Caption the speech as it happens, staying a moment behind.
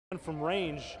from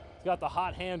range. He's got the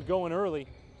hot hand going early.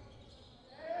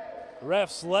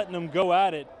 Refs letting him go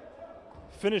at it,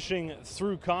 finishing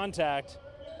through contact.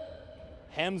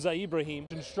 Hamza Ibrahim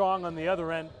strong on the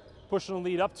other end, pushing the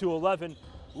lead up to 11.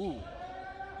 Ooh,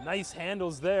 nice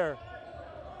handles there.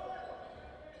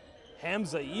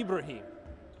 Hamza Ibrahim.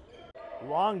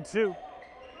 Long two.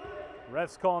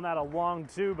 Refs calling that a long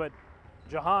two, but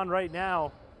Jahan right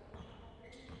now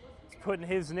is putting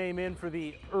his name in for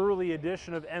the early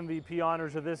edition of MVP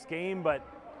honors of this game, but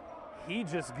he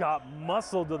just got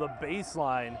muscled to the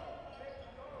baseline.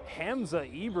 Hamza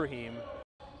Ibrahim.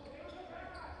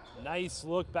 Nice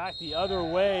look back the other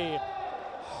way.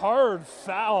 Hard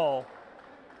foul.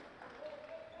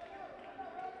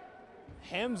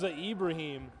 Hamza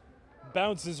Ibrahim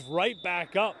bounces right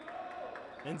back up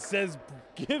and says,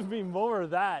 give me more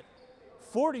of that.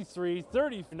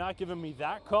 43-30, not giving me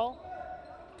that call.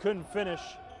 Couldn't finish.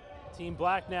 Team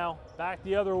Black now back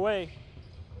the other way.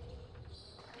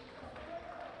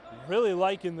 Really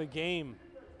liking the game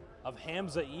of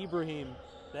Hamza Ibrahim.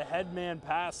 The headman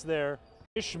pass there.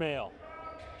 Ishmael.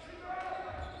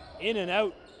 In and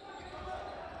out.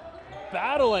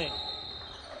 Battling.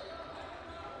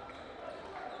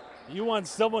 You want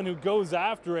someone who goes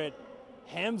after it.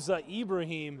 Hamza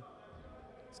Ibrahim.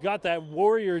 He's got that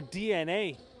warrior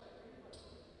DNA.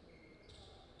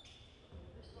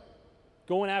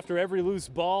 Going after every loose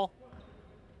ball.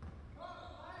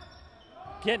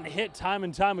 Getting hit time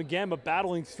and time again, but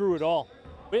battling through it all.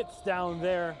 Wits down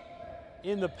there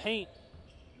in the paint.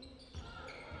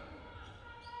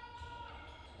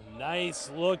 Nice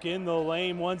look in the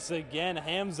lane once again.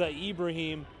 Hamza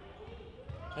Ibrahim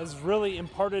has really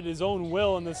imparted his own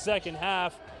will in the second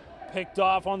half. Picked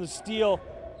off on the steal.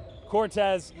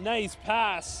 Cortez, nice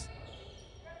pass.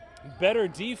 Better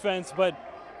defense, but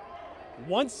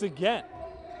once again,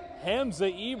 Hamza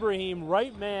Ibrahim,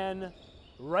 right man,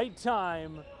 right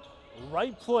time,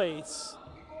 right place.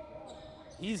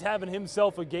 He's having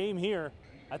himself a game here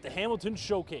at the Hamilton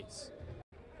Showcase.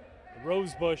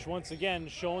 Rosebush once again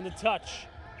showing the touch.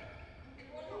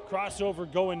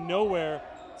 Crossover going nowhere.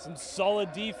 Some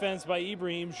solid defense by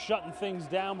Ibrahim, shutting things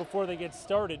down before they get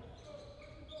started.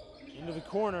 Into the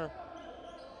corner.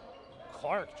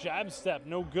 Clark, jab step,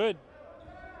 no good.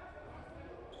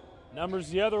 Numbers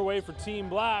the other way for Team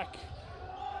Black.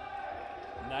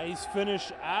 Nice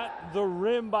finish at the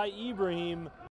rim by Ibrahim.